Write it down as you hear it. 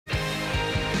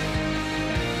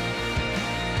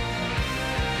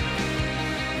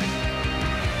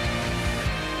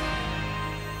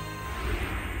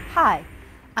Hi,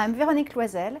 I'm Véronique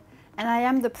Loisel and I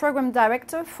am the Program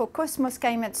Director for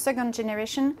COSMO-SkyMed Second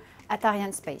Generation at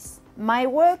Arianespace. My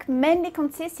work mainly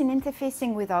consists in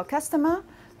interfacing with our customer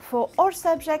for all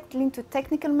subjects linked to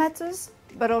technical matters,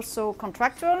 but also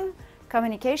contractual,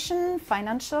 communication,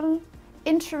 financial,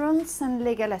 insurance and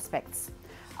legal aspects.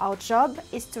 Our job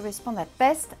is to respond at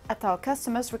best at our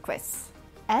customers' requests.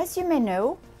 As you may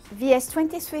know,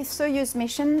 VS23 Soyuz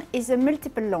mission is a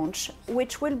multiple launch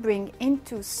which will bring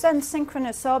into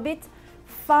sun-synchronous orbit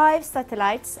 5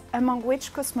 satellites, among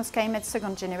which COSMO-SkyMed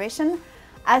Second Generation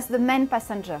as the main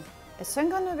passenger. A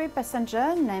secondary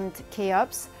passenger named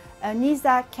CHEOPS, an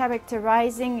ESA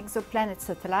Characterising Exoplanet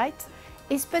Satellite,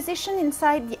 is positioned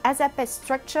inside the EYESAT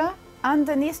structure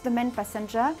underneath the main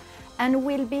passenger and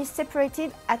will be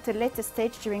separated at a later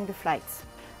stage during the flight.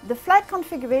 The flight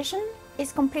configuration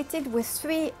is completed with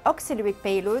 3 auxiliary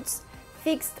payloads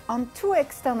fixed on 2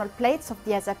 external plates of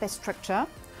the EYESAT structure.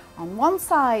 On one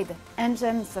side,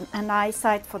 engines and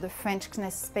EYESAT for the French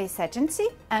CNES Space Agency,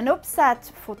 and OPSAT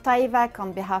for Tyvak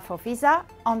on behalf of ESA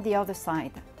on the other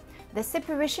side. The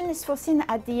separation is foreseen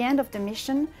at the end of the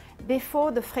mission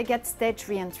before the frigate stage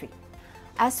re-entry.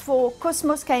 As for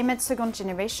COSMO-SkyMed Second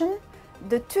Generation,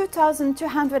 the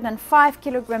 2,205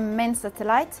 kg main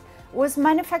satellite was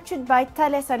manufactured by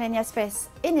Thales Arianespace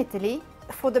in Italy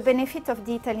for the benefit of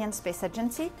the Italian Space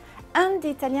Agency and the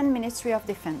Italian Ministry of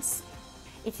Defense.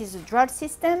 It is a dual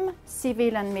system,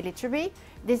 civil and military,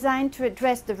 designed to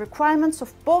address the requirements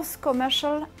of both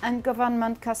commercial and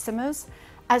government customers,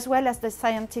 as well as the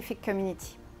scientific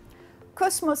community.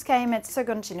 COSMO-SkyMed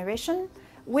Second Generation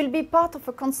will be part of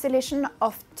a constellation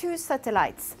of 2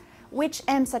 satellites, which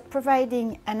aims at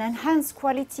providing an enhanced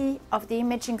quality of the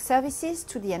imaging services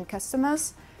to the end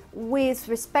customers with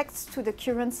respect to the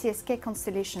current CSK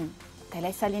constellation.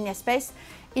 Thales Arianespace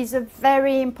is a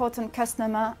very important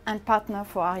customer and partner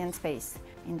for Arianespace.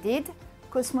 Indeed,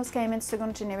 COSMO-SkyMed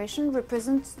Second Generation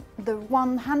represents the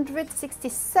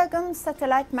 162nd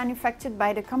satellite manufactured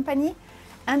by the company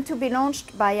and to be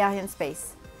launched by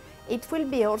Arianespace. It will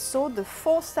be also the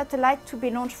 4th satellite to be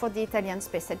launched for the Italian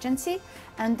Space Agency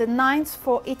and the 9th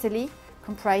for Italy,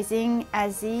 comprising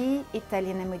ASI,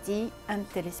 Italian MOD and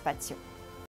Telespazio.